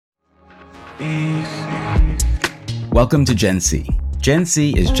Welcome to Gen C. Gen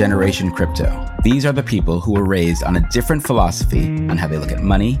C is Generation Crypto. These are the people who were raised on a different philosophy on how they look at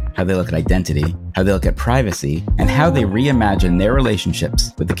money, how they look at identity, how they look at privacy, and how they reimagine their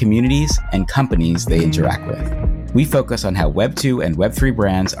relationships with the communities and companies they interact with. We focus on how Web 2 and Web 3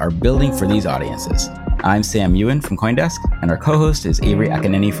 brands are building for these audiences. I'm Sam Ewan from CoinDesk, and our co-host is Avery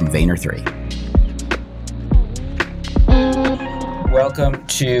Akineni from Vayner3. Welcome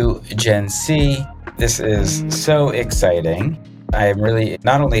to Gen C. This is so exciting. I am really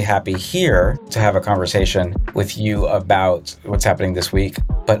not only happy here to have a conversation with you about what's happening this week,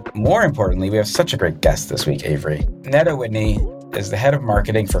 but more importantly, we have such a great guest this week, Avery. Neda Whitney is the head of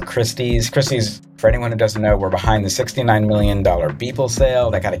marketing for Christie's. Christie's, for anyone who doesn't know, we're behind the $69 million Beeple sale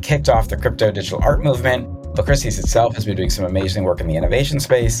that kind of kicked off the crypto digital art movement. But Christie's itself has been doing some amazing work in the innovation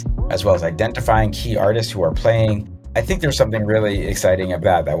space, as well as identifying key artists who are playing. I think there's something really exciting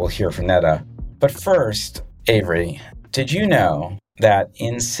about that we'll hear from Neda. But first, Avery, did you know that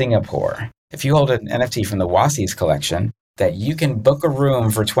in Singapore, if you hold an NFT from the Wassies collection, that you can book a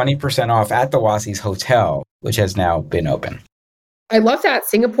room for 20% off at the Wassies Hotel, which has now been open? I love that.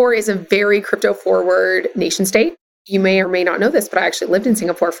 Singapore is a very crypto-forward nation state. You may or may not know this, but I actually lived in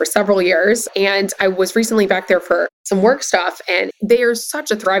Singapore for several years, and I was recently back there for some work stuff, and they are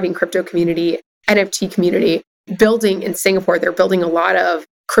such a thriving crypto community, NFT community, building in Singapore. They're building a lot of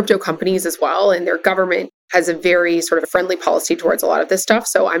crypto companies as well, and their government has a very sort of friendly policy towards a lot of this stuff.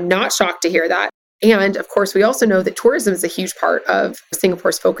 So I'm not shocked to hear that. And of course, we also know that tourism is a huge part of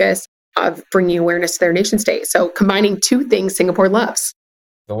Singapore's focus of bringing awareness to their nation state. So combining two things Singapore loves.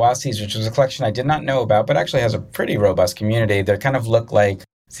 The Wassies, which was a collection I did not know about, but actually has a pretty robust community. They kind of look like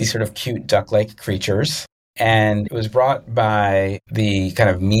these sort of cute duck-like creatures. And it was brought by the kind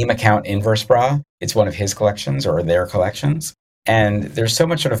of meme account Inverse Bra. It's one of his collections or their collections. And there's so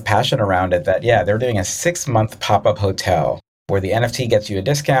much sort of passion around it that, they're doing a 6-month pop-up hotel where the NFT gets you a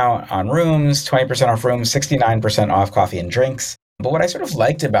discount on rooms, 20% off rooms, 69% off coffee and drinks. But what I sort of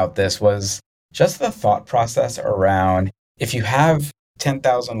liked about this was just the thought process around, if you have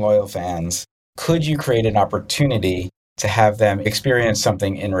 10,000 loyal fans, could you create an opportunity to have them experience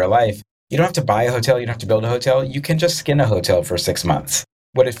something in real life? You don't have to buy a hotel, you don't have to build a hotel, you can just skin a hotel for 6 months.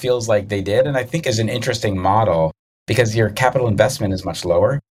 What it feels like they did, and I think is an interesting model, because your capital investment is much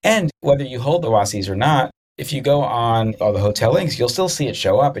lower. And whether you hold the Wassies or not, if you go on all the hotel links, you'll still see it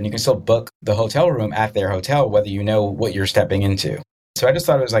show up and you can still book the hotel room at their hotel, whether you know what you're stepping into. So I just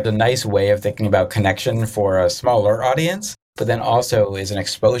thought it was like a nice way of thinking about connection for a smaller audience, but then also is an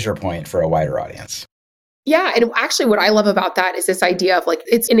exposure point for a wider audience. Yeah. And actually what I love about that is this idea of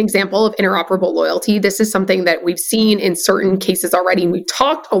it's an example of interoperable loyalty. This is something that we've seen in certain cases already, and we've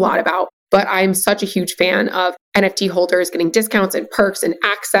talked a lot about. But I'm such a huge fan of NFT holders getting discounts and perks and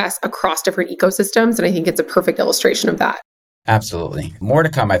access across different ecosystems. And I think it's a perfect illustration of that. Absolutely. More to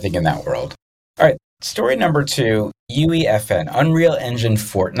come, I think, in that world. All right. Story number 2, UEFN, Unreal Engine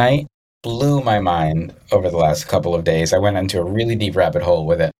Fortnite, blew my mind over the last couple of days. I went into a really deep rabbit hole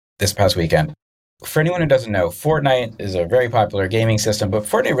with it this past weekend. For anyone who doesn't know, Fortnite is a very popular gaming system, but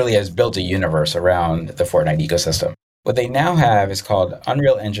Fortnite really has built a universe around the Fortnite ecosystem. What they now have is called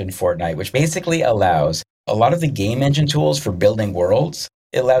Unreal Engine Fortnite, which basically allows a lot of the game engine tools for building worlds.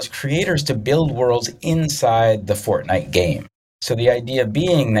 It allows creators to build worlds inside the Fortnite game. So the idea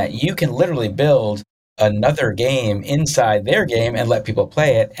being that you can literally build another game inside their game and let people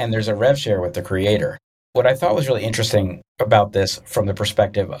play it, and there's a rev share with the creator. What I thought was really interesting about this from the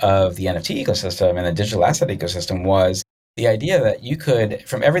perspective of the NFT ecosystem and the digital asset ecosystem was the idea that you could,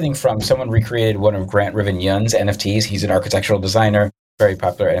 from everything from someone recreated one of Grant Riven-Yun's NFTs, he's an architectural designer, very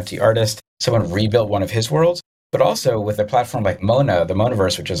popular NFT artist, someone rebuilt one of his worlds, but also with a platform like Mona, the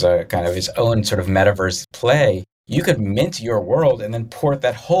Monaverse, which is a kind of its own sort of metaverse play, you could mint your world and then port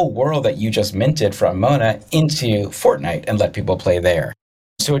that whole world that you just minted from Mona into Fortnite and let people play there.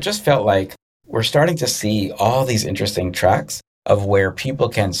 So it just felt like we're starting to see all these interesting tracks of where people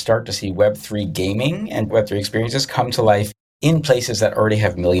can start to see Web3 gaming and Web3 experiences come to life in places that already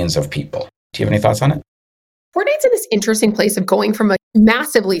have millions of people. Do you have any thoughts on it? Fortnite's in this interesting place of going from a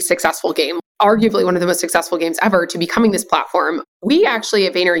massively successful game, arguably one of the most successful games ever, to becoming this platform. We actually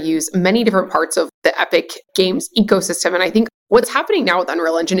at Vayner use many different parts of the Epic Games ecosystem. And I think what's happening now with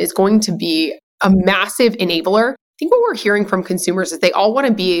Unreal Engine is going to be a massive enabler. I think what we're hearing from consumers is they all want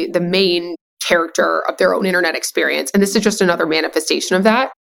to be the main character of their own internet experience. And this is just another manifestation of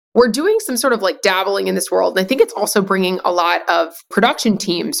that. We're doing some sort of dabbling in this world. And I think it's also bringing a lot of production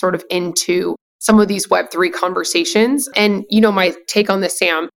teams sort of into some of these Web3 conversations. And, my take on this,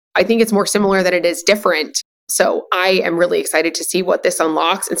 Sam, I think it's more similar than it is different. So I am really excited to see what this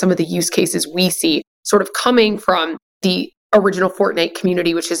unlocks and some of the use cases we see sort of coming from the original Fortnite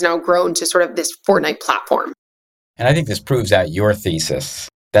community, which has now grown to sort of this Fortnite platform. And I think this proves out your thesis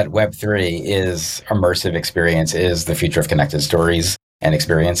that Web3 is immersive experience, is the future of connected stories and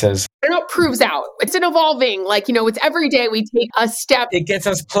experiences. I don't know, it proves out. It's an evolving, it's every day we take a step. It gets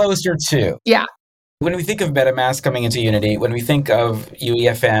us closer to. Yeah. When we think of MetaMask coming into Unity, when we think of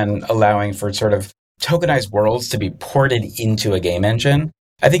UEFN allowing for sort of tokenized worlds to be ported into a game engine,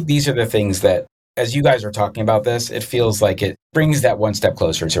 I think these are the things that, as you guys are talking about this, it feels like it brings that one step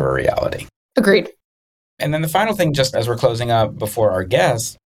closer to a reality. Agreed. And then the final thing, just as we're closing up before our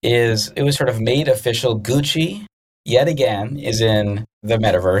guest, is it was sort of made official. Gucci, yet again, is in the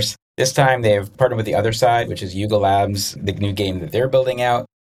metaverse. This time they've partnered with the other side, which is Yuga Labs, the new game that they're building out.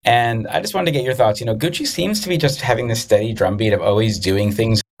 And I just wanted to get your thoughts. Gucci seems to be just having this steady drumbeat of always doing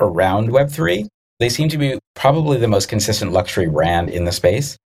things around Web3. They seem to be probably the most consistent luxury brand in the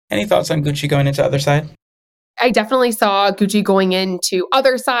space. Any thoughts on Gucci going into other side? I definitely saw Gucci going into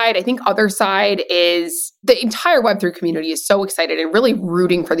other side. I think other side is the entire Web3 community is so excited and really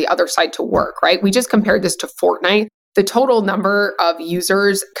rooting for the other side to work, right? We just compared this to Fortnite. The total number of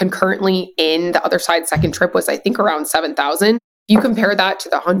users concurrently in the other side second trip was, I think, around 7,000. You compare that to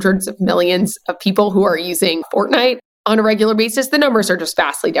the hundreds of millions of people who are using Fortnite on a regular basis, the numbers are just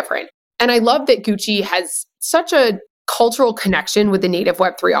vastly different. And I love that Gucci has such a cultural connection with the native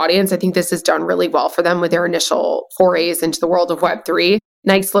Web3 audience. I think this has done really well for them with their initial forays into the world of Web3.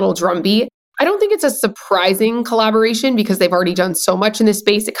 Nice little drumbeat. I don't think it's a surprising collaboration because they've already done so much in this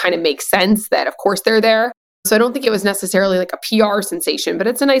space. It kind of makes sense that, of course, they're there. So I don't think it was necessarily like a PR sensation, but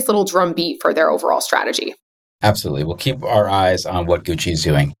it's a nice little drumbeat for their overall strategy. Absolutely. We'll keep our eyes on what Gucci's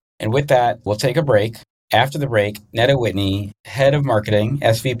doing. And with that, we'll take a break. After the break, Neda Whitney, Head of Marketing,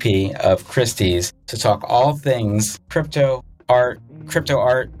 SVP of Christie's, to talk all things crypto art,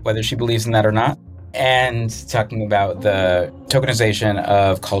 whether she believes in that or not, and talking about the tokenization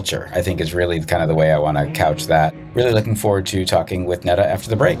of culture, I think is really kind of the way I want to couch that. Really looking forward to talking with Neda after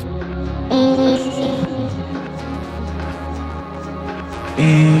the break.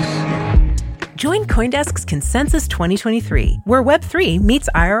 Join CoinDesk's Consensus 2023, where Web3 meets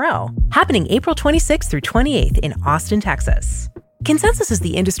IRL, happening April 26th through 28th in Austin, Texas. Consensus is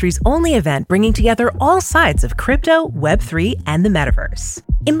the industry's only event bringing together all sides of crypto, Web3, and the metaverse.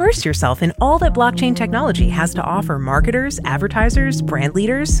 Immerse yourself in all that blockchain technology has to offer marketers, advertisers, brand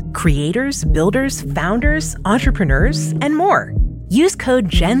leaders, creators, builders, founders, entrepreneurs, and more. Use code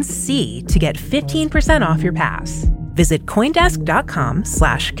GENC to get 15% off your pass. Visit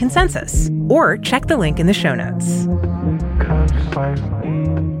coindesk.com/consensus or check the link in the show notes.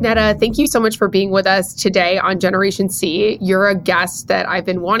 Neda, thank you so much for being with us today on Generation C. You're a guest that I've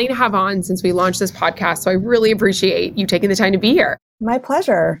been wanting to have on since we launched this podcast, so I really appreciate you taking the time to be here. My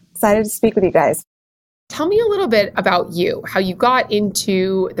pleasure. Excited to speak with you guys. Tell me a little bit about you, how you got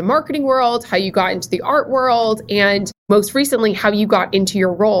into the marketing world, how you got into the art world, and most recently, how you got into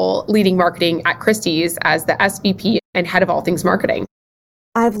your role leading marketing at Christie's as the SVP and head of all things marketing.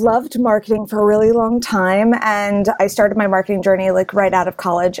 I've loved marketing for a really long time, and I started my marketing journey right out of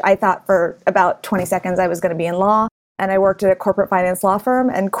college. I thought for about 20 seconds I was going to be in law, and I worked at a corporate finance law firm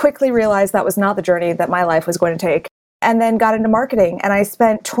and quickly realized that was not the journey that my life was going to take. And then got into marketing. And I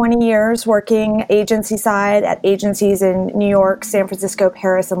spent 20 years working agency side at agencies in New York, San Francisco,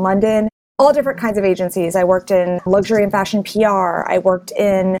 Paris, and London, all different kinds of agencies. I worked in luxury and fashion PR. I worked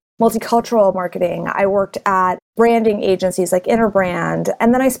in multicultural marketing. I worked at branding agencies like Interbrand.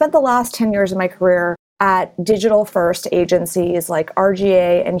 And then I spent the last 10 years of my career at digital first agencies like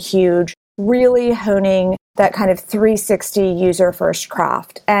RGA and Huge, really honing that kind of 360 user first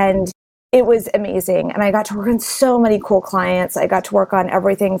craft. And it was amazing. And I got to work on so many cool clients. I got to work on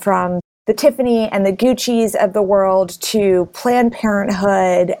everything from the Tiffany and the Gucci's of the world to Planned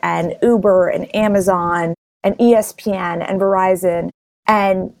Parenthood and Uber and Amazon and ESPN and Verizon.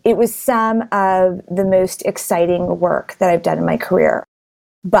 And it was some of the most exciting work that I've done in my career.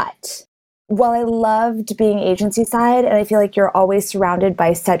 But while I loved being agency side, and I feel like you're always surrounded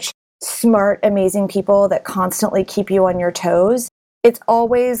by such smart, amazing people that constantly keep you on your toes, it's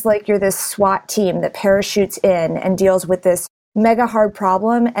always like you're this SWAT team that parachutes in and deals with this mega hard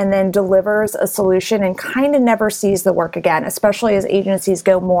problem and then delivers a solution and kind of never sees the work again, especially as agencies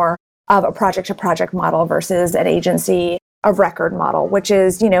go more of a project to project model versus an agency of record model, which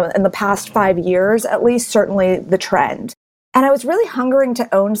is, in the past 5 years, at least certainly the trend. And I was really hungering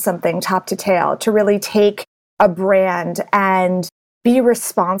to own something top to tail, to really take a brand and be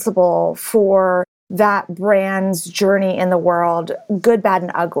responsible for that brand's journey in the world, good, bad,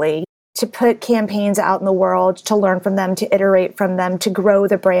 and ugly, to put campaigns out in the world, to learn from them, to iterate from them, to grow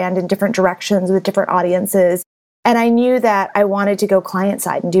the brand in different directions with different audiences. And I knew that I wanted to go client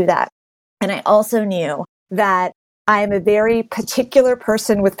side and do that. And I also knew that I'm a very particular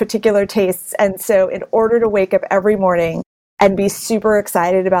person with particular tastes. And so in order to wake up every morning and be super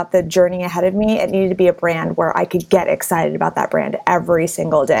excited about the journey ahead of me, it needed to be a brand where I could get excited about that brand every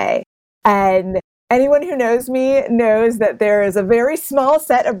single day. And anyone who knows me knows that there is a very small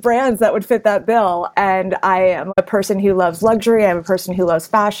set of brands that would fit that bill. And I am a person who loves luxury. I'm a person who loves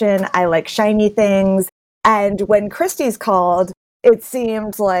fashion. I like shiny things. And when Christie's called, it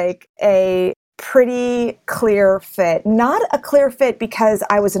seemed like a pretty clear fit. Not a clear fit because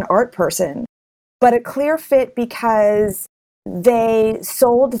I was an art person, but a clear fit because they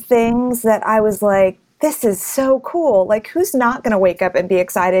sold things that I was like, this is so cool. Like, who's not going to wake up and be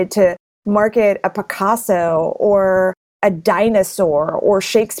excited to market a Picasso or a dinosaur or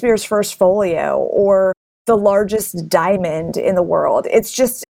Shakespeare's first folio or the largest diamond in the world? It's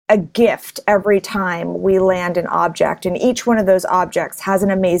just a gift every time we land an object, and each one of those objects has an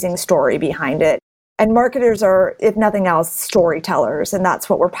amazing story behind it. And marketers are, if nothing else, storytellers, and that's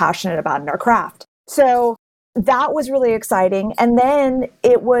what we're passionate about in our craft. So that was really exciting. And then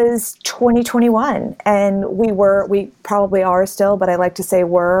it was 2021, and we probably are still, but I like to say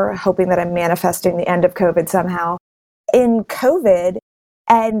we're, hoping that I'm manifesting the end of COVID somehow, in COVID.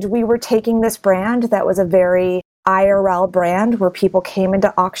 And we were taking this brand that was a very IRL brand where people came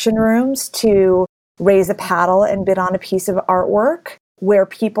into auction rooms to raise a paddle and bid on a piece of artwork, where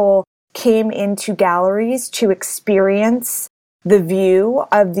people came into galleries to experience the view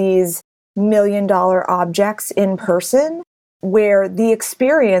of these $1 million objects in person, where the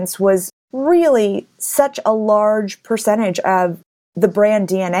experience was really such a large percentage of the brand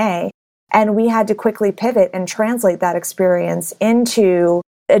DNA. And we had to quickly pivot and translate that experience into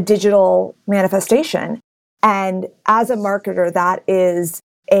a digital manifestation. And as a marketer, that is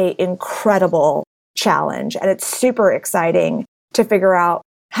an incredible challenge. And it's super exciting to figure out,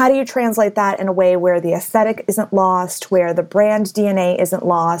 how do you translate that in a way where the aesthetic isn't lost, where the brand DNA isn't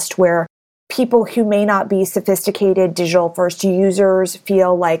lost, where people who may not be sophisticated digital first users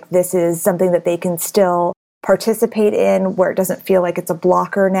feel like this is something that they can still participate in, where it doesn't feel like it's a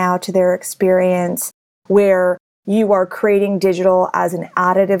blocker now to their experience, where you are creating digital as an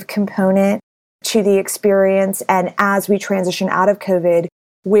additive component to the experience. And as we transition out of COVID,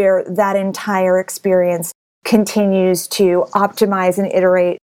 where that entire experience continues to optimize and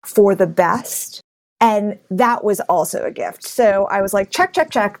iterate for the best. And that was also a gift. So I was like, check,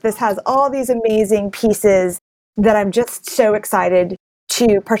 check, check. This has all these amazing pieces that I'm just so excited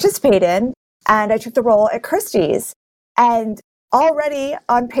to participate in. And I took the role at Christie's. And already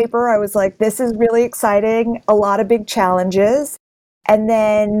on paper, I was like, this is really exciting. A lot of big challenges. And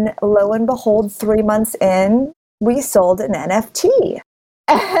then lo and behold, 3 months in, we sold an NFT.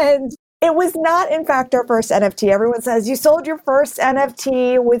 And it was not, in fact, our first NFT. Everyone says, you sold your first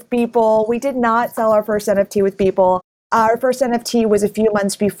NFT with Beeple. We did not sell our first NFT with Beeple. Our first NFT was a few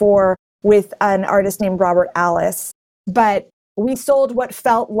months before with an artist named Robert Alice. But we sold what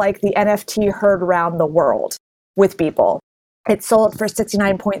felt like the NFT heard around the world with Beeple. It sold for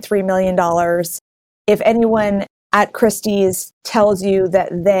 $69.3 million. If anyone at Christie's tells you that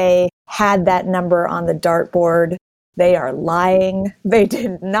they had that number on the dartboard, they are lying. They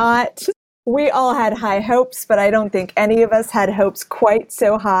did not. We all had high hopes, but I don't think any of us had hopes quite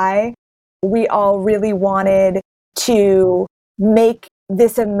so high. We all really wanted to make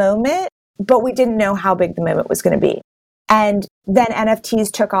this a moment, but we didn't know how big the moment was going to be. And then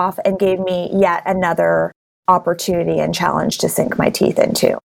NFTs took off and gave me yet another opportunity and challenge to sink my teeth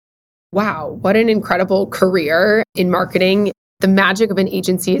into. Wow, what an incredible career in marketing. The magic of an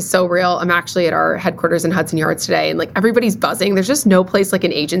agency is so real. I'm actually at our headquarters in Hudson Yards today, and like everybody's buzzing. There's just no place like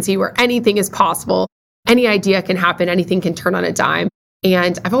an agency where anything is possible. Any idea can happen. Anything can turn on a dime.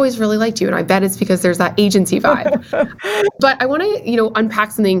 And I've always really liked you. And I bet it's because there's that agency vibe. But I want to,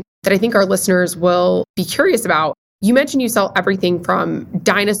 unpack something that I think our listeners will be curious about. You mentioned you sell everything from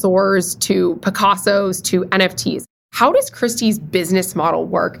dinosaurs to Picassos to NFTs. How does Christie's business model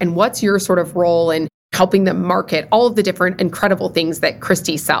work? And what's your sort of role in helping them market all of the different incredible things that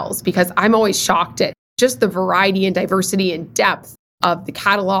Christie sells? Because I'm always shocked at just the variety and diversity and depth of the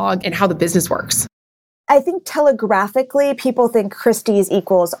catalog and how the business works. I think telegraphically, people think Christie's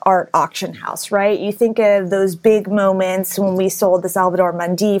equals art auction house, right? You think of those big moments when we sold the Salvador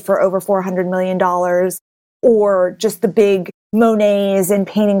Mundi for over $400 million, or just the big Monets and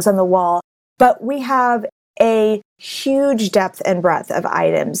paintings on the wall. But we have a huge depth and breadth of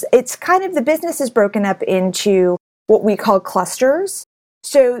items. It's kind of, the business is broken up into what we call clusters.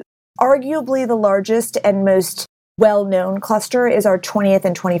 So arguably the largest and most well-known cluster is our 20th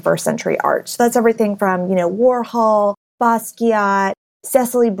and 21st century art. So that's everything from, Warhol, Basquiat,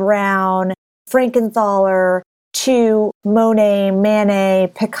 Cecily Brown, Frankenthaler, to Monet,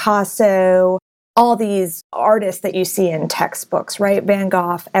 Manet, Picasso, all these artists that you see in textbooks, right? Van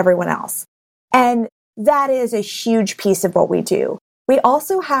Gogh, everyone else. And that is a huge piece of what we do. We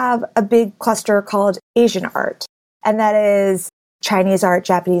also have a big cluster called Asian art, and that is Chinese art,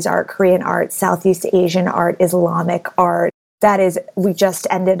 Japanese art, Korean art, Southeast Asian art, Islamic art. That is, we just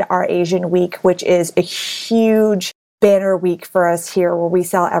ended our Asian week, which is a huge banner week for us here, where we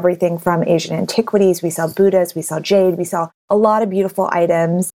sell everything from Asian antiquities. We sell Buddhas, we sell jade, we sell a lot of beautiful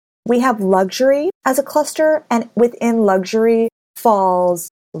items. We have luxury as a cluster, and within luxury falls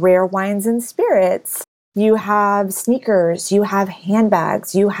rare wines and spirits. You have sneakers, you have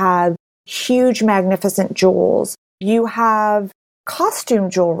handbags, you have huge, magnificent jewels. You have costume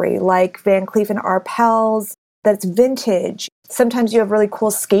jewelry like Van Cleef and Arpels that's vintage. Sometimes you have really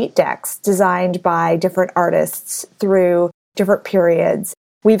cool skate decks designed by different artists through different periods.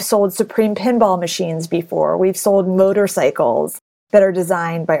 We've sold Supreme pinball machines before. We've sold motorcycles that are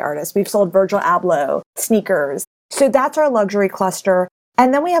designed by artists. We've sold Virgil Abloh sneakers. So that's our luxury cluster.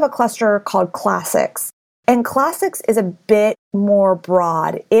 And then we have a cluster called classics. And classics is a bit more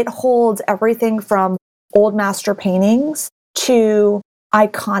broad. It holds everything from old master paintings to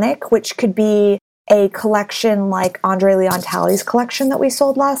iconic, which could be a collection like Andre Leontali's collection that we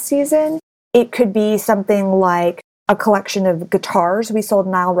sold last season. It could be something like a collection of guitars. We sold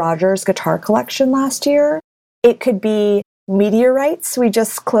Nile Rodgers' guitar collection last year. It could be meteorites. We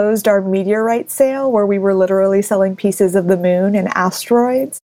just closed our meteorite sale where we were literally selling pieces of the moon and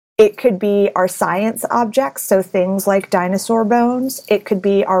asteroids. It could be our science objects, so things like dinosaur bones. It could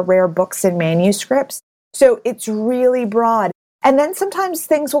be our rare books and manuscripts. So it's really broad. And then sometimes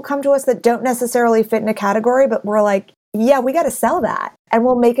things will come to us that don't necessarily fit in a category, but we're like, yeah, we got to sell that. And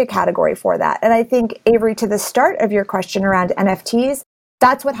we'll make a category for that. And I think, Avery, to the start of your question around NFTs,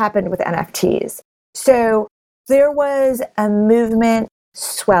 that's what happened with NFTs. So there was a movement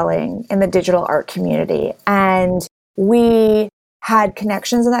swelling in the digital art community, and we had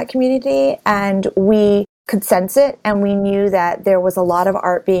connections in that community, and we could sense it, and we knew that there was a lot of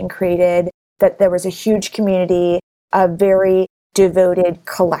art being created, that there was a huge community of very devoted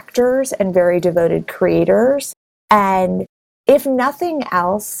collectors and very devoted creators. And if nothing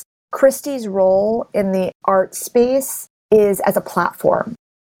else, Christie's role in the art space is as a platform.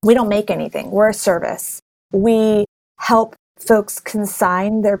 We don't make anything. We're a service. We help folks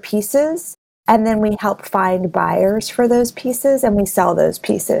consign their pieces, and then we help find buyers for those pieces, and we sell those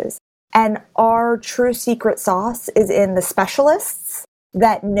pieces. And our true secret sauce is in the specialists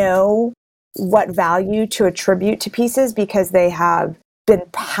that know what value to attribute to pieces because they have been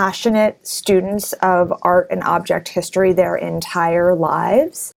passionate students of art and object history their entire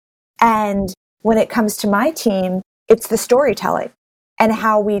lives. And when it comes to my team, it's the storytelling and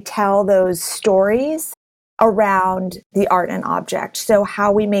how we tell those stories around the art and object. So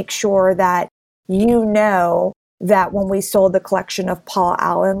how we make sure that you know that when we sold the collection of Paul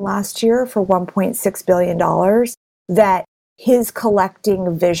Allen last year for $1.6 billion, that his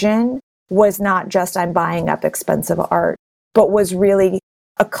collecting vision was not just I'm buying up expensive art, but was really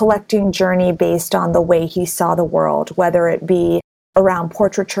a collecting journey based on the way he saw the world, whether it be around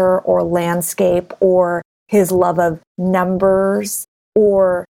portraiture or landscape or his love of numbers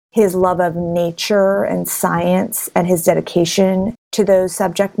or his love of nature and science and his dedication to those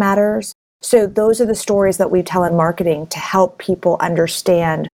subject matters. So those are the stories that we tell in marketing to help people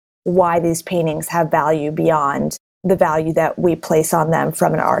understand why these paintings have value beyond the value that we place on them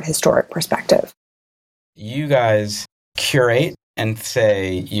from an art historic perspective. You guys curate and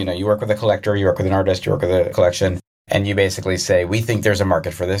say, you work with a collector, you work with an artist, you work with a collection, and you basically say, we think there's a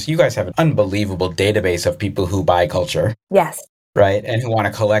market for this. You guys have an unbelievable database of people who buy culture. Yes. Right? And who want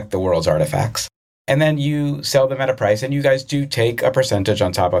to collect the world's artifacts. And then you sell them at a price, and you guys do take a percentage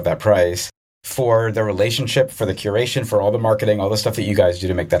on top of that price for the relationship, for the curation, for all the marketing, all the stuff that you guys do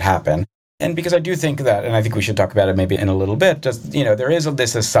to make that happen. And because I do think that, and I think we should talk about it maybe in a little bit, just, there is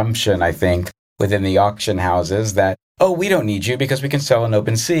this assumption, I think, within the auction houses that, oh, we don't need you because we can sell an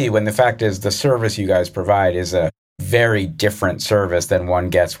OpenSea, when the fact is the service you guys provide is a very different service than one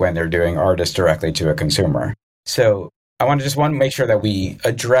gets when they're doing artists directly to a consumer. So I want to make sure that we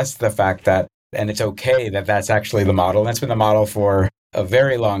address the fact that, and it's okay that that's actually the model. That's been the model for a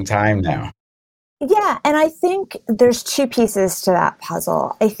very long time now. Yeah, and I think there's two pieces to that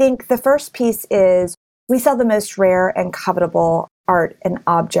puzzle. I think the first piece is we sell the most rare and covetable art and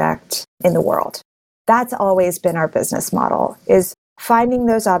object in the world. That's always been our business model, is finding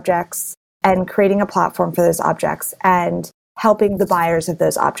those objects and creating a platform for those objects and helping the buyers of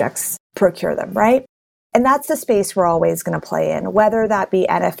those objects procure them, right? And that's the space we're always going to play in, whether that be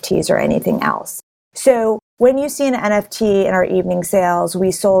NFTs or anything else. So when you see an NFT in our evening sales,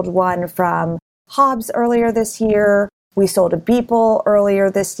 we sold one from Hobbs earlier this year. We sold a Beeple earlier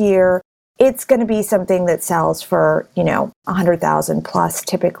this year. It's going to be something that sells for, 100,000 plus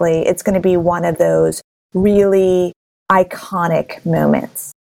typically. It's going to be one of those really iconic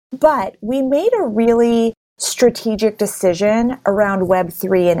moments. But we made a really strategic decision around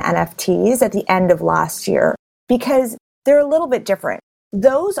Web3 and NFTs at the end of last year because they're a little bit different.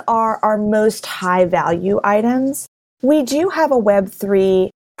 Those are our most high value items. We do have a Web3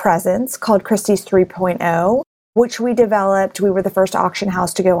 presence called Christie's 3.0, which we developed. We were the first auction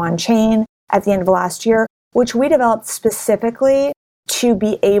house to go on chain at the end of last year, which we developed specifically to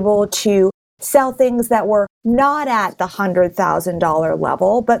be able to sell things that were not at the $100,000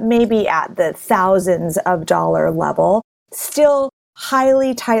 level, but maybe at the thousands of dollar level, still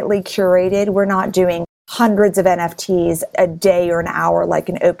highly tightly curated. We're not doing hundreds of NFTs a day or an hour like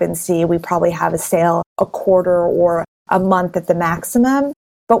an OpenSea. We probably have a sale a quarter or a month at the maximum,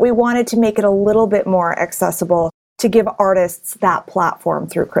 but we wanted to make it a little bit more accessible to give artists that platform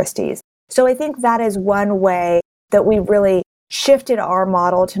through Christie's. So I think that is one way that we really shifted our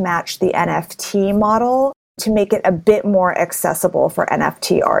model to match the NFT model to make it a bit more accessible for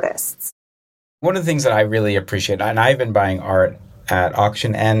NFT artists. One of the things that I really appreciate, and I've been buying art at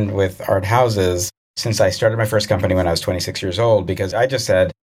auction and with art houses since I started my first company when I was 26 years old, because I just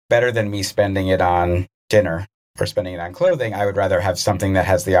said, better than me spending it on dinner or spending it on clothing, I would rather have something that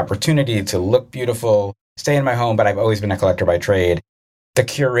has the opportunity to look beautiful, stay in my home, but I've always been a collector by trade. The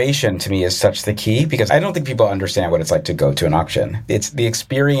curation to me is such the key because I don't think people understand what it's like to go to an auction. It's the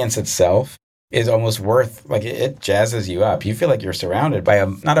experience itself is almost worth, like it jazzes you up. You feel like you're surrounded by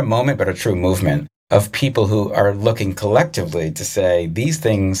not a moment, but a true movement of people who are looking collectively to say these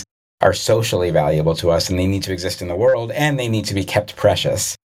things are socially valuable to us and they need to exist in the world and they need to be kept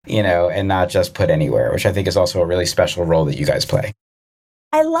precious, and not just put anywhere, which I think is also a really special role that you guys play.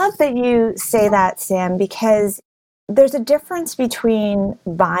 I love that you say that, Sam, because there's a difference between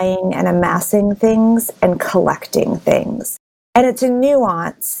buying and amassing things and collecting things. And it's a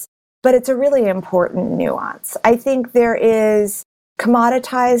nuance, but it's a really important nuance. I think there is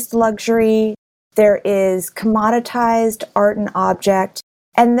commoditized luxury, there is commoditized art and object.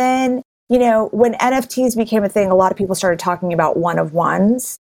 And then, when NFTs became a thing, a lot of people started talking about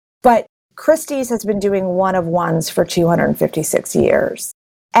one-of-ones. But Christie's has been doing one-of-ones for 256 years.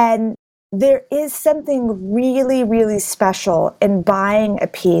 And there is something really, really special in buying a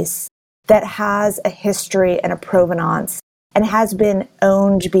piece that has a history and a provenance and has been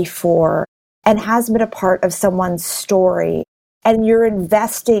owned before and has been a part of someone's story. And you're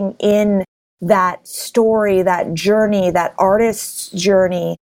investing in that story, that journey, that artist's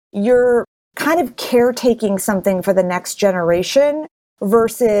journey. You're kind of caretaking something for the next generation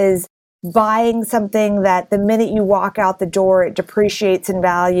versus buying something that the minute you walk out the door, it depreciates in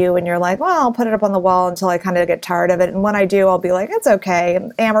value and you're like, well, I'll put it up on the wall until I kind of get tired of it. And when I do, I'll be like, it's okay.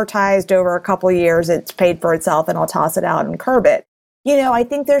 Amortized over a couple of years, it's paid for itself and I'll toss it out and curb it. I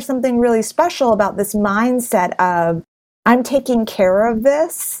think there's something really special about this mindset of I'm taking care of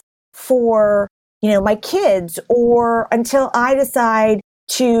this for, my kids or until I decide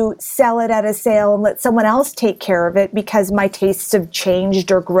to sell it at a sale and let someone else take care of it because my tastes have changed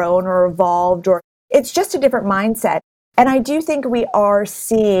or grown or evolved, or it's just a different mindset. And I do think we are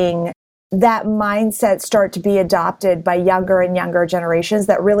seeing that mindset start to be adopted by younger and younger generations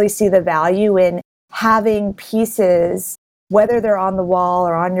that really see the value in having pieces, whether they're on the wall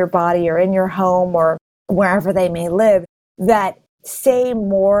or on your body or in your home or wherever they may live, that say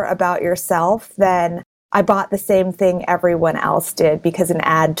more about yourself than I bought the same thing everyone else did because an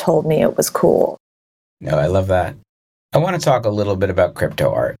ad told me it was cool. No, I love that. I want to talk a little bit about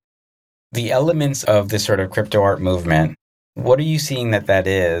crypto art. The elements of this sort of crypto art movement, what are you seeing that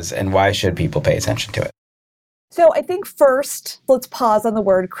is, and why should people pay attention to it? So I think first, let's pause on the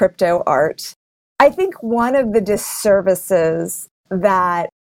word crypto art. I think one of the disservices that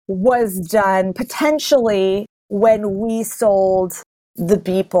was done potentially when we sold the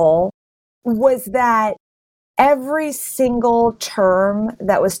Beeple was that every single term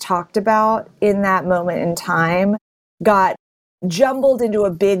that was talked about in that moment in time got jumbled into a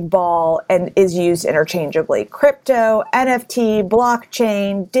big ball and is used interchangeably. Crypto, NFT,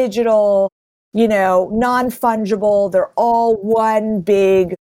 blockchain, digital, non-fungible, they're all one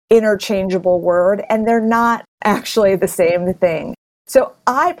big interchangeable word, and they're not actually the same thing. So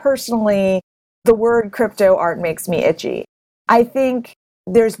I personally, the word crypto art makes me itchy. I think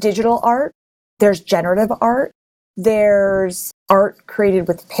there's digital art, there's generative art, there's art created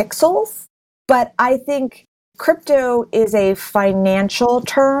with pixels, but I think crypto is a financial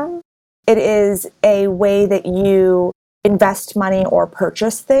term. It is a way that you invest money or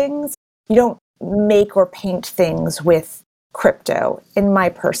purchase things. You don't make or paint things with crypto, in my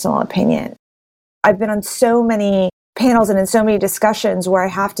personal opinion. I've been on so many panels and in so many discussions where I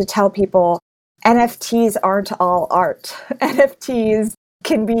have to tell people NFTs aren't all art. NFTs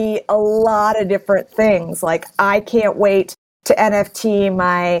can be a lot of different things. Like, I can't wait to NFT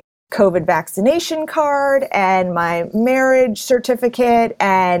my COVID vaccination card and my marriage certificate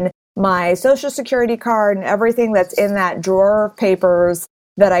and my social security card and everything that's in that drawer of papers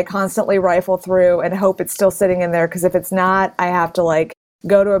that I constantly rifle through and hope it's still sitting in there. Because if it's not, I have to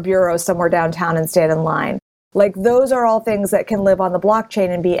go to a bureau somewhere downtown and stand in line. Those are all things that can live on the blockchain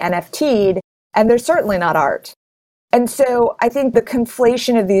and be NFT'd, and they're certainly not art. And so I think the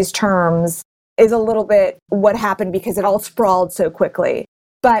conflation of these terms is a little bit what happened because it all sprawled so quickly.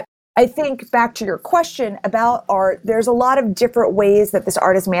 But I think back to your question about art, there's a lot of different ways that this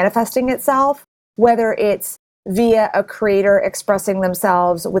art is manifesting itself, whether it's via a creator expressing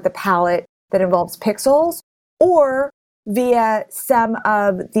themselves with a palette that involves pixels, or via some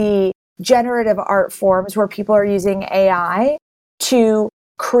of the generative art forms where people are using AI to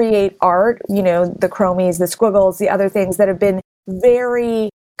create art, the chromies, the squiggles, the other things that have been very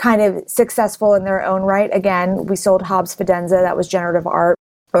kind of successful in their own right. Again, we sold Hobbes Fidenza, that was generative art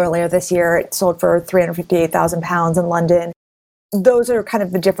earlier this year. It sold for £358,000 in London. Those are kind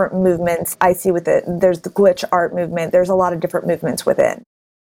of the different movements I see with it. There's the glitch art movement. There's a lot of different movements within.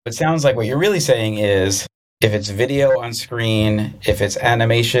 It sounds like what you're really saying is if it's video on screen, if it's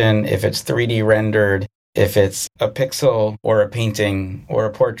animation, if it's 3D rendered, if it's a pixel or a painting or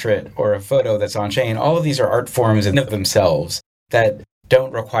a portrait or a photo that's on chain, all of these are art forms in of themselves that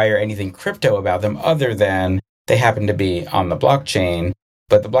don't require anything crypto about them other than they happen to be on the blockchain.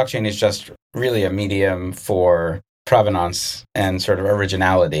 But the blockchain is just really a medium for provenance and sort of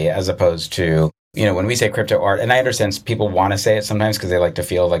originality, as opposed to, when we say crypto art, and I understand people want to say it sometimes because they like to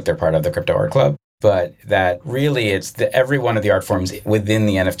feel like they're part of the crypto art club, but that really it's every one of the art forms within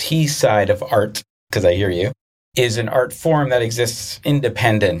the NFT side of art, because I hear you, is an art form that exists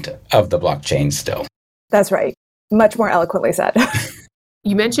independent of the blockchain still. That's right. Much more eloquently said.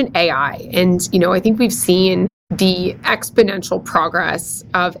 You mentioned AI, and, I think we've seen the exponential progress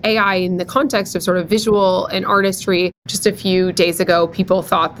of AI in the context of sort of visual and artistry. Just a few days ago, people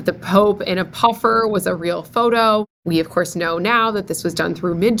thought that the Pope in a puffer was a real photo. We, of course, know now that this was done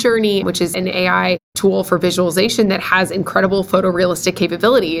through Midjourney, which is an AI tool for visualization that has incredible photorealistic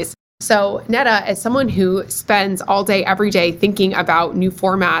capabilities. So, Neda, as someone who spends all day, every day thinking about new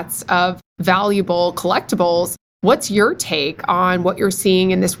formats of valuable collectibles, what's your take on what you're seeing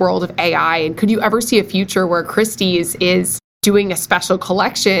in this world of AI? And could you ever see a future where Christie's is doing a special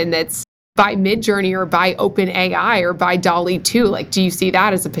collection that's by Midjourney or by OpenAI or by DALL-E 2? Do you see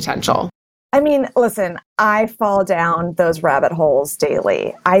that as a potential? I mean, listen, I fall down those rabbit holes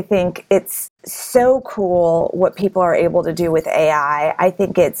daily. I think it's so cool what people are able to do with AI. I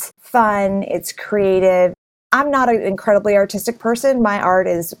think it's fun, it's creative. I'm not an incredibly artistic person. My art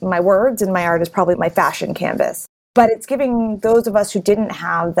is my words, and my art is probably my fashion canvas. But it's giving those of us who didn't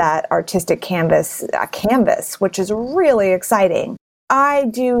have that artistic canvas a canvas, which is really exciting. I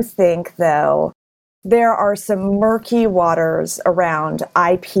do think, though, there are some murky waters around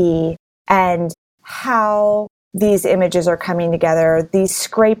IP and how these images are coming together, the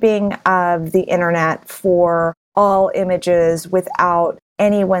scraping of the internet for all images without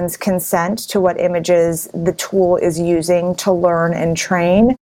anyone's consent to what images the tool is using to learn and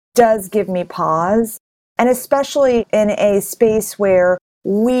train does give me pause. And especially in a space where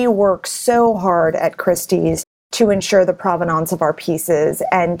we work so hard at Christie's to ensure the provenance of our pieces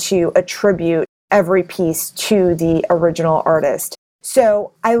and to attribute every piece to the original artist.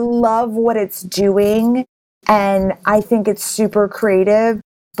 So I love what it's doing, and I think it's super creative.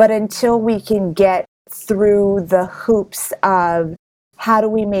 But until we can get through the hoops of how do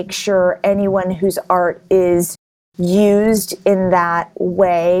we make sure anyone whose art is used in that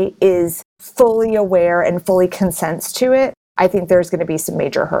way is fully aware and fully consents to it, I think there's going to be some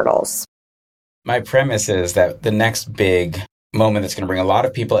major hurdles. My premise is that the next big moment that's going to bring a lot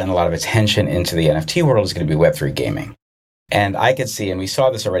of people and a lot of attention into the NFT world is going to be Web3 gaming. And I could see, and we saw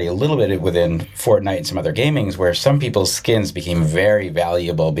this already a little bit within Fortnite and some other gamings, where some people's skins became very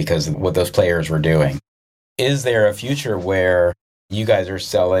valuable because of what those players were doing. Is there a future where you guys are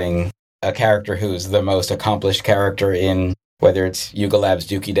selling a character who's the most accomplished character in, whether it's Yuga Labs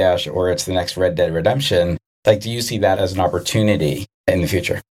Dookie Dash or it's the next Red Dead Redemption, Like, do you see that as an opportunity in the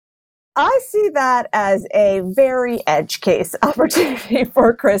future? I see that as a very edge case opportunity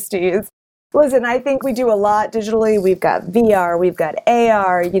for Christie's. Listen, I think we do a lot digitally. We've got VR, we've got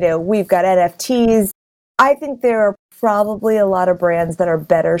AR, we've got NFTs. I think there are probably a lot of brands that are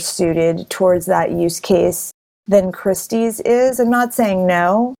better suited towards that use case than Christie's is. I'm not saying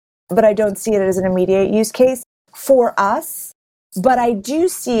no, but I don't see it as an immediate use case for us. But I do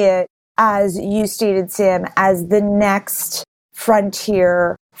see it, as you stated, Sam, as the next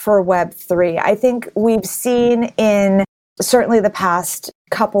frontier for Web3. I think we've seen in certainly the past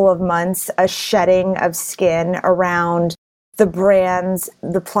couple of months a shedding of skin around the brands,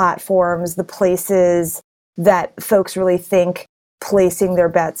 the platforms, the places that folks really think placing their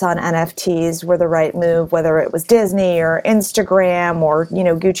bets on NFTs were the right move, whether it was Disney or Instagram or,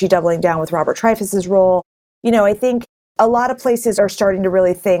 Gucci doubling down with Robert Dreyfus's role. I think a lot of places are starting to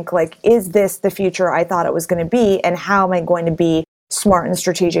really think, like, is this the future I thought it was going to be? And how am I going to be smart and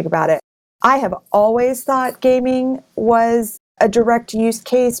strategic about it? I have always thought gaming was a direct use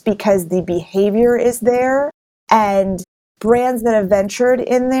case because the behavior is there, and brands that have ventured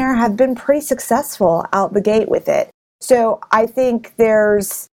in there have been pretty successful out the gate with it. So I think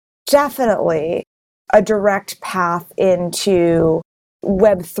there's definitely a direct path into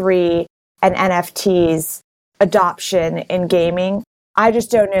Web3 and NFTs adoption in gaming. I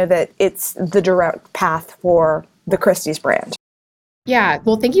just don't know that it's the direct path for the Christie's brand. Yeah,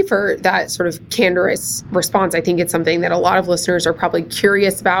 well, thank you for that sort of candorous response. I think it's something that a lot of listeners are probably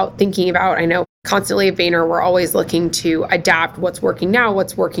curious about, thinking about. I know constantly at Vayner, we're always looking to adapt what's working now,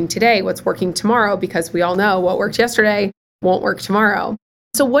 what's working today, what's working tomorrow, because we all know what worked yesterday won't work tomorrow.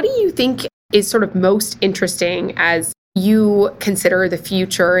 So what do you think is sort of most interesting as you consider the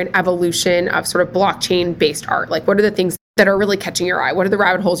future and evolution of sort of blockchain-based art? Like, what are the things that are really catching your eye? What are the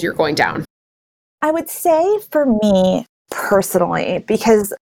rabbit holes you're going down? I would say for me, personally,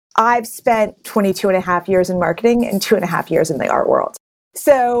 because I've spent 22 and a half years in marketing and 2.5 years in the art world.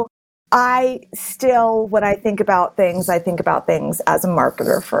 So I still, when I think about things as a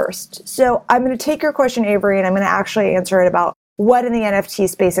marketer first. So I'm going to take your question, Avery, and I'm going to actually answer it about what in the NFT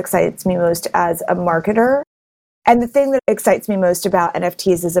space excites me most as a marketer. And the thing that excites me most about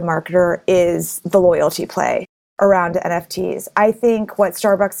NFTs as a marketer is the loyalty play around NFTs. I think what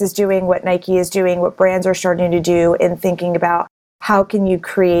Starbucks is doing, what Nike is doing, what brands are starting to do in thinking about how can you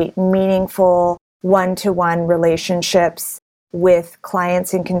create meaningful one-to-one relationships with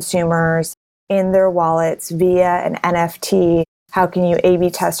clients and consumers in their wallets via an NFT. How can you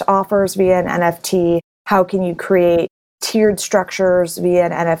A/B test offers via an NFT? How can you create tiered structures via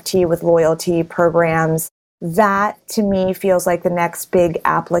an NFT with loyalty programs? That, to me, feels like the next big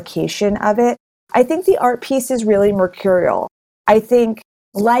application of it. I think the art piece is really mercurial. I think,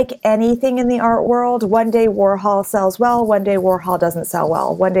 like anything in the art world, one day Warhol sells well, one day Warhol doesn't sell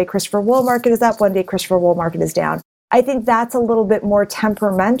well. One day Christopher Woolmarket is up, one day Christopher Woolmarket is down. I think that's a little bit more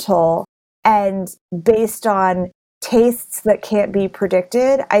temperamental and based on tastes that can't be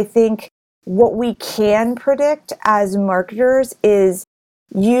predicted. I think what we can predict as marketers is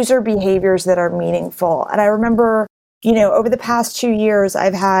user behaviors that are meaningful. And I remember, over the past 2 years,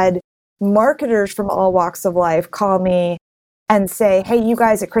 I've had marketers from all walks of life call me and say, hey, you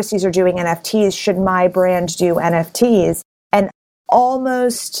guys at Christie's are doing NFTs. Should my brand do NFTs? And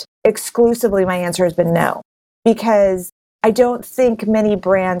almost exclusively, my answer has been no, because I don't think many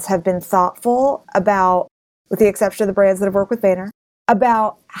brands have been thoughtful about, with the exception of the brands that have worked with Vayner,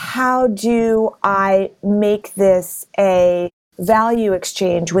 about how do I make this a value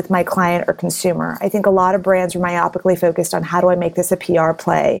exchange with my client or consumer. I think a lot of brands are myopically focused on how do I make this a PR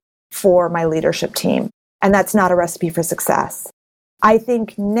play for my leadership team. And that's not a recipe for success. I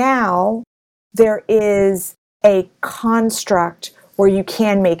think now there is a construct where you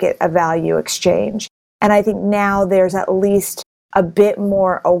can make it a value exchange. And I think now there's at least a bit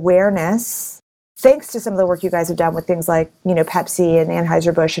more awareness, thanks to some of the work you guys have done with things like, Pepsi and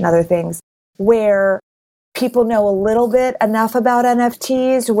Anheuser-Busch and other things, where people know a little bit enough about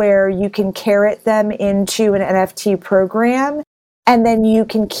NFTs where you can carrot them into an NFT program and then you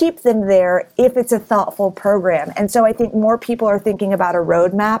can keep them there if it's a thoughtful program. And so I think more people are thinking about a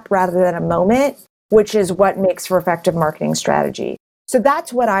roadmap rather than a moment, which is what makes for effective marketing strategy. So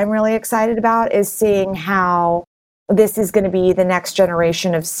that's what I'm really excited about, is seeing how this is going to be the next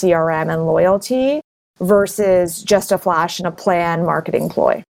generation of CRM and loyalty versus just a flash and a plan marketing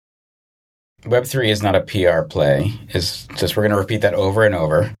ploy. Web3 is not a PR play. It's just, we're going to repeat that over and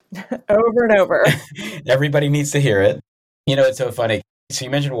over. Over and over. Everybody needs to hear it. It's so funny. So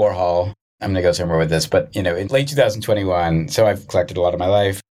you mentioned Warhol. I'm going to go somewhere with this, but in late 2021, so I've collected a lot of my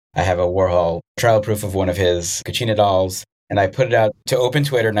life. I have a Warhol trial proof of one of his Kachina dolls. And I put it out to open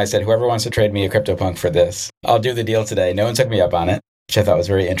Twitter and I said, whoever wants to trade me a CryptoPunk for this, I'll do the deal today. No one took me up on it, which I thought was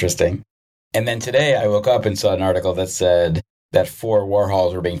very interesting. And then today I woke up and saw an article that said that 4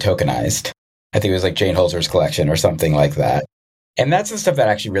 Warhols were being tokenized. I think it was like Jane Holzer's collection or something like that. And that's the stuff that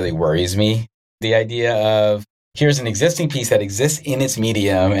actually really worries me. The idea of here's an existing piece that exists in its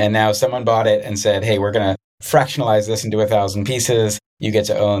medium, and now someone bought it and said, hey, we're going to fractionalize this into 1,000 pieces. You get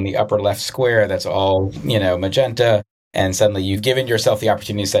to own the upper left square that's all, magenta. And suddenly you've given yourself the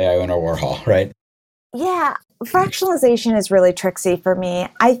opportunity to say, I own a Warhol, right? Yeah, fractionalization is really tricksy for me.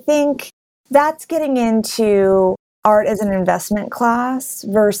 I think that's getting into art as an investment class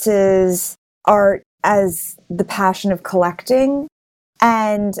versus art as the passion of collecting.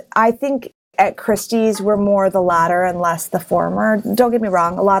 And I think at Christie's, we're more the latter and less the former. Don't get me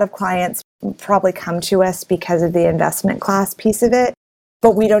wrong, a lot of clients probably come to us because of the investment class piece of it,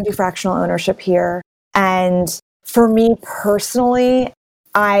 but we don't do fractional ownership here. And for me personally,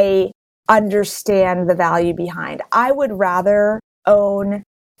 I understand the value behind. I would rather own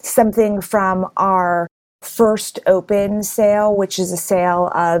something from our first open sale, which is a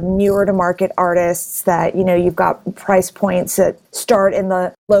sale of newer to market artists that, you've got price points that start in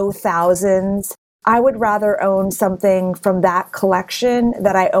the low thousands. I would rather own something from that collection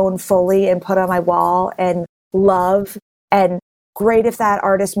that I own fully and put on my wall and love. And great if that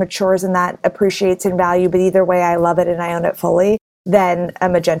artist matures and that appreciates in value, but either way, I love it and I own it fully, than a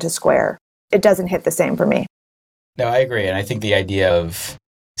magenta square. It doesn't hit the same for me. No, I agree. And I think the idea of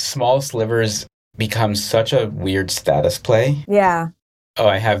small slivers becomes such a weird status play. Yeah. Oh,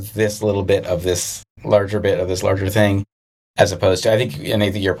 I have this little bit of this larger thing, as opposed to, I think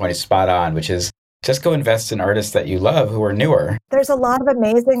your point is spot on, which is just go invest in artists that you love who are newer. There's a lot of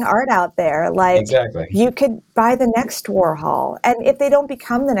amazing art out there. Exactly. You could buy the next Warhol. And if they don't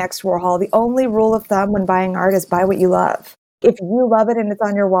become the next Warhol, the only rule of thumb when buying art is buy what you love. If you love it and it's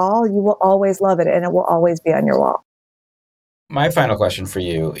on your wall, you will always love it and it will always be on your wall. My final question for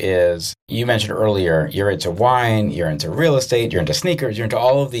you is, you mentioned earlier, you're into wine, you're into real estate, you're into sneakers, you're into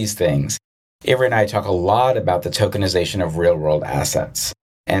all of these things. Avery and I talk a lot about the tokenization of real world assets.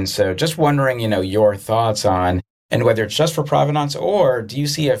 And so just wondering, your thoughts on, and whether it's just for provenance, or do you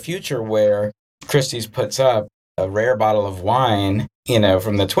see a future where Christie's puts up a rare bottle of wine,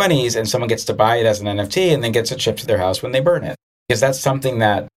 from the 20s, and someone gets to buy it as an NFT and then gets it shipped to their house when they burn it? Is that something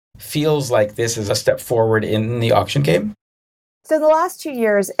that feels like this is a step forward in the auction game? So in the last 2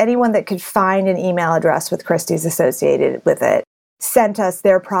 years, anyone that could find an email address with Christie's associated with it sent us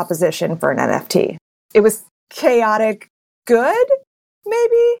their proposition for an NFT. It was chaotic good,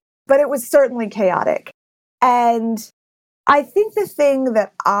 maybe, but it was certainly chaotic. And I think the thing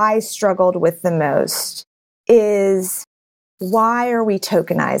that I struggled with the most is, why are we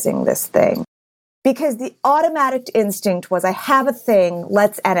tokenizing this thing? Because the automatic instinct was, I have a thing,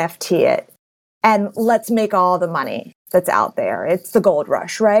 let's NFT it, and let's make all the money that's out there. It's the gold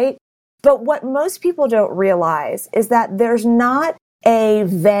rush, right? But what most people don't realize is that there's not a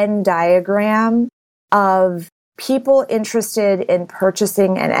Venn diagram of people interested in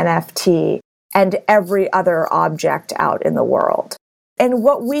purchasing an NFT and every other object out in the world. And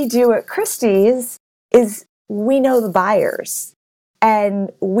what we do at Christie's is we know the buyers,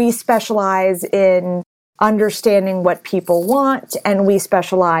 and we specialize in understanding what people want, and we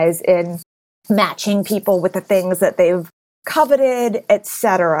specialize in matching people with the things that they've coveted,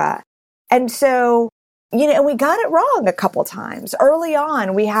 etc. And so, and we got it wrong a couple times. Early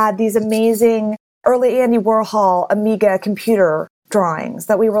on, we had these amazing early Andy Warhol Amiga computer drawings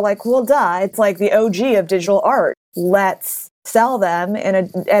that we were like, well, duh, it's like the OG of digital art. Let's sell them and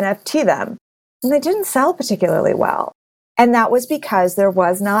NFT them. And they didn't sell particularly well. And that was because there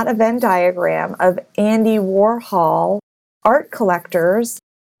was not a Venn diagram of Andy Warhol art collectors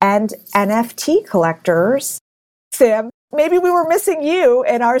and NFT collectors. Sam, maybe we were missing you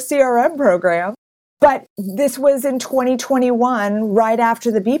in our CRM program, but this was in 2021, right after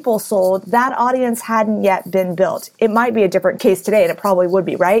the Beeple sold. That audience hadn't yet been built. It might be a different case today, and it probably would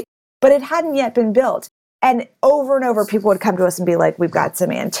be, right? But it hadn't yet been built. And over, people would come to us and be like, we've got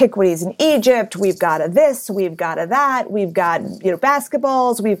some antiquities in Egypt, we've got a this, we've got a that, we've got,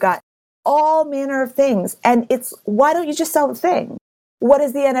 basketballs, we've got all manner of things. And it's, why don't you just sell the thing? What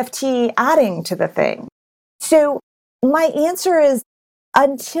is the NFT adding to the thing? So my answer is,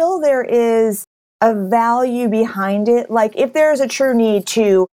 until there is a value behind it, like if there is a true need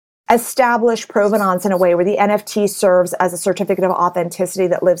to establish provenance in a way where the NFT serves as a certificate of authenticity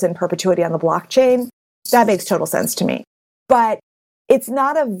that lives in perpetuity on the blockchain, that makes total sense to me. But it's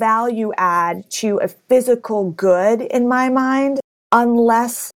not a value add to a physical good in my mind,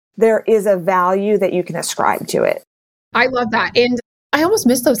 unless there is a value that you can ascribe to it. I love that. And I almost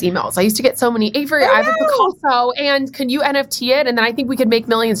miss those emails. I used to get so many, Avery, I have a Picasso and can you NFT it? And then I think we could make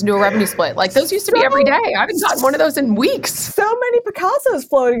millions and do a revenue split. Like those used to be every day. I haven't gotten one of those in weeks. So many Picassos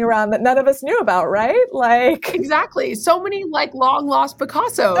floating around that none of us knew about, right? Like exactly. So many like long lost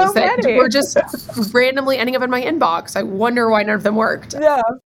Picassos that were just randomly ending up in my inbox. I wonder why none of them worked. Yeah.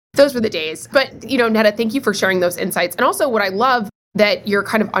 Those were the days. But, Neda, thank you for sharing those insights. And also what I love that you're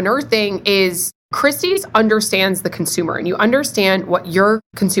kind of unearthing is Christie's understands the consumer and you understand what your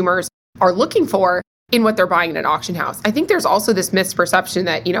consumers are looking for in what they're buying in an auction house. I think there's also this misperception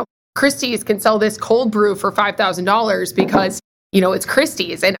that, Christie's can sell this cold brew for $5,000 because, it's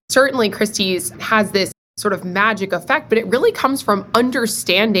Christie's. And certainly Christie's has this sort of magic effect, but it really comes from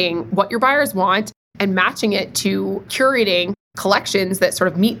understanding what your buyers want and matching it to curating collections that sort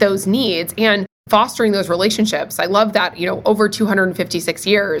of meet those needs and fostering those relationships. I love that, over 256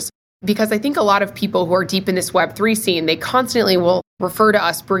 years. Because I think a lot of people who are deep in this Web3 scene, they constantly will refer to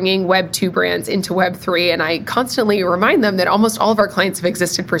us bringing Web2 brands into Web3. And I constantly remind them that almost all of our clients have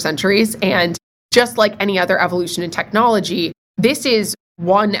existed for centuries. And just like any other evolution in technology, this is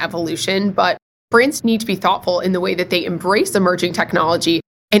one evolution, but brands need to be thoughtful in the way that they embrace emerging technology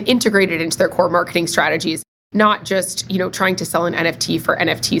and integrate it into their core marketing strategies, not just, trying to sell an NFT for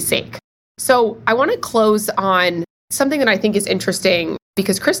NFT's sake. So I want to close on something that I think is interesting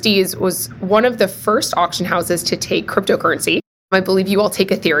because Christie's was one of the first auction houses to take cryptocurrency. I believe you all take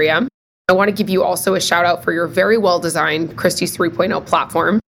Ethereum. I want to give you also a shout out for your very well-designed Christie's 3.0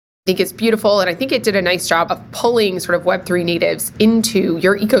 platform. I think it's beautiful, and I think it did a nice job of pulling sort of Web3 natives into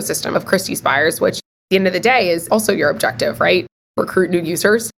your ecosystem of Christie's buyers, which at the end of the day is also your objective, right? Recruit new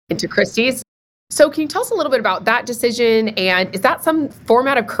users into Christie's. So can you tell us a little bit about that decision? And is that some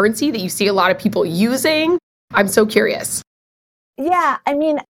format of currency that you see a lot of people using? I'm so curious. Yeah,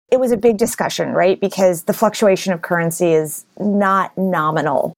 it was a big discussion, right? Because the fluctuation of currency is not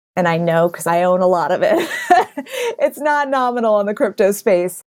nominal. And I know because I own a lot of it. It's not nominal in the crypto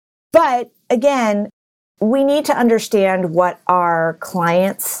space. But again, we need to understand what our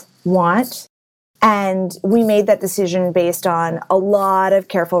clients want. And we made that decision based on a lot of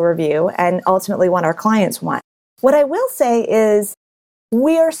careful review and ultimately what our clients want. What I will say is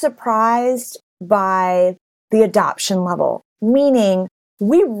we are surprised by the adoption level, meaning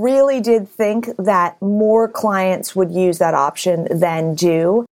we really did think that more clients would use that option than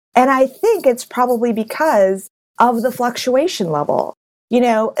do. And I think it's probably because of the fluctuation level.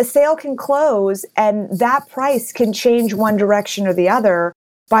 A sale can close and that price can change one direction or the other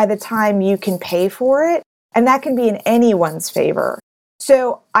by the time you can pay for it. And that can be in anyone's favor.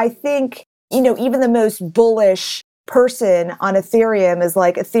 So I think, even the most bullish person on Ethereum is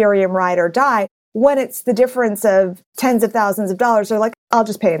like Ethereum ride or die. When it's the difference of tens of thousands of dollars, they're like, I'll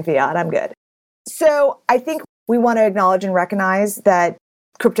just pay in fiat. I'm good. So I think we want to acknowledge and recognize that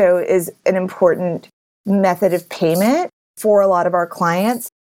crypto is an important method of payment for a lot of our clients.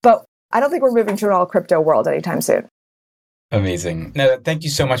 But I don't think we're moving to an all crypto world anytime soon. Amazing. Neda, thank you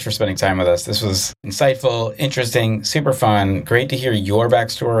so much for spending time with us. This was insightful, interesting, super fun. Great to hear your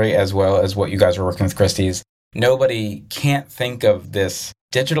backstory as well as what you guys are working with Christie's. Nobody can't think of this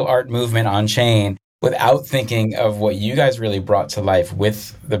digital art movement on chain without thinking of what you guys really brought to life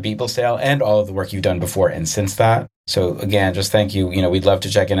with the Beeple sale and all of the work you've done before and since that. So again, just thank you. We'd love to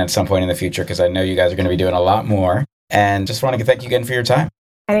check in at some point in the future because I know you guys are going to be doing a lot more. And just want to thank you again for your time.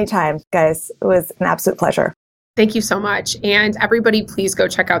 Anytime, guys. It was an absolute pleasure. Thank you so much. And everybody, please go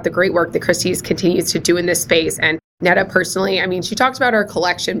check out the great work that Christie's continues to do in this space. And Neda personally, she talked about her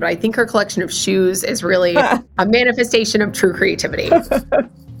collection, but I think her collection of shoes is really a manifestation of true creativity.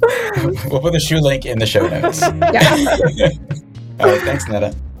 We'll put the shoe link in the show notes. Yeah. All right, thanks,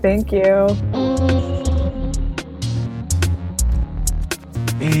 Neda. Thank you.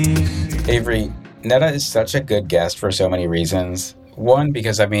 Avery, Neda is such a good guest for so many reasons. One,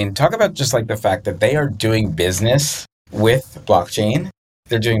 because, talk about just like the fact that they are doing business with blockchain.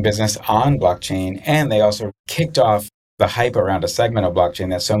 They're doing business on blockchain, and they also kicked off the hype around a segment of blockchain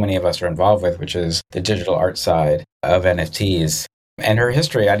that so many of us are involved with, which is the digital art side of NFTs. And her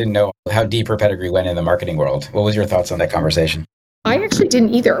history, I didn't know how deep her pedigree went in the marketing world. What was your thoughts on that conversation? I actually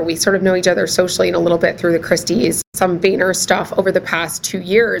didn't either. We sort of know each other socially and a little bit through the Christie's, some Vayner stuff over the past 2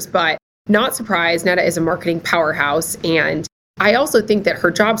 years, but not surprised. Neda is a marketing powerhouse. And I also think that her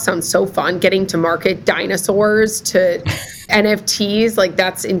job sounds so fun, getting to market dinosaurs to NFTs. Like,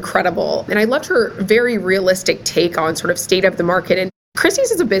 that's incredible. And I loved her very realistic take on sort of state of the market. And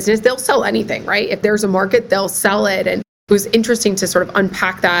Christie's is a business, they'll sell anything, right? If there's a market, they'll sell it. And It was interesting to sort of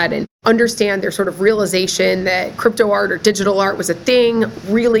unpack that and understand their sort of realization that crypto art or digital art was a thing,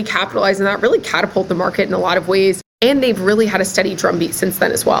 really capitalize on that, really catapult the market in a lot of ways. And they've really had a steady drumbeat since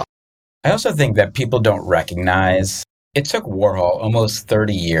then as well. I also think that people don't recognize it took Warhol almost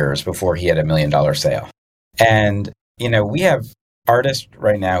 30 years before he had $1 million sale. And, we have artists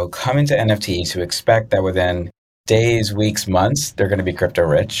right now who come into NFTs who expect that within days, weeks, months, they're going to be crypto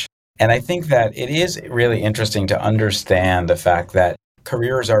rich. And I think that it is really interesting to understand the fact that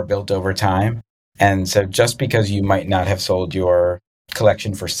careers are built over time. And so just because you might not have sold your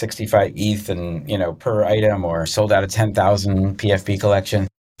collection for 65 ETH and, per item or sold out a 10,000 PFP collection,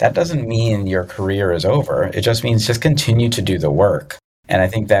 that doesn't mean your career is over. It just means just continue to do the work. And I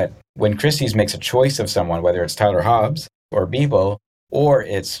think that when Christie's makes a choice of someone, whether it's Tyler Hobbs or Beeple, or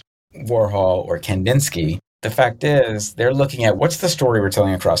it's Warhol or Kandinsky, the fact is they're looking at what's the story we're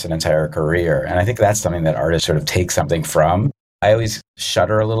telling across an entire career. And I think that's something that artists sort of take something from. I always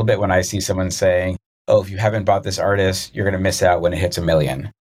shudder a little bit when I see someone saying, oh, if you haven't bought this artist, you're going to miss out when it hits 1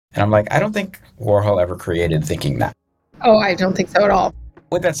 million. And I'm like, I don't think Warhol ever created thinking that. Oh, I don't think so at all.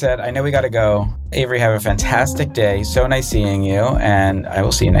 With that said, I know we got to go. Avery, have a fantastic day. So nice seeing you. And I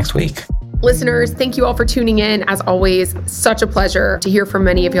will see you next week. Listeners, thank you all for tuning in. As always, such a pleasure to hear from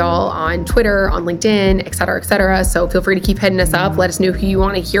many of y'all on Twitter, on LinkedIn, et cetera, et cetera. So feel free to keep hitting us up. Let us know who you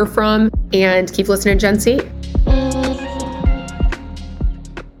want to hear from and keep listening to Gen C.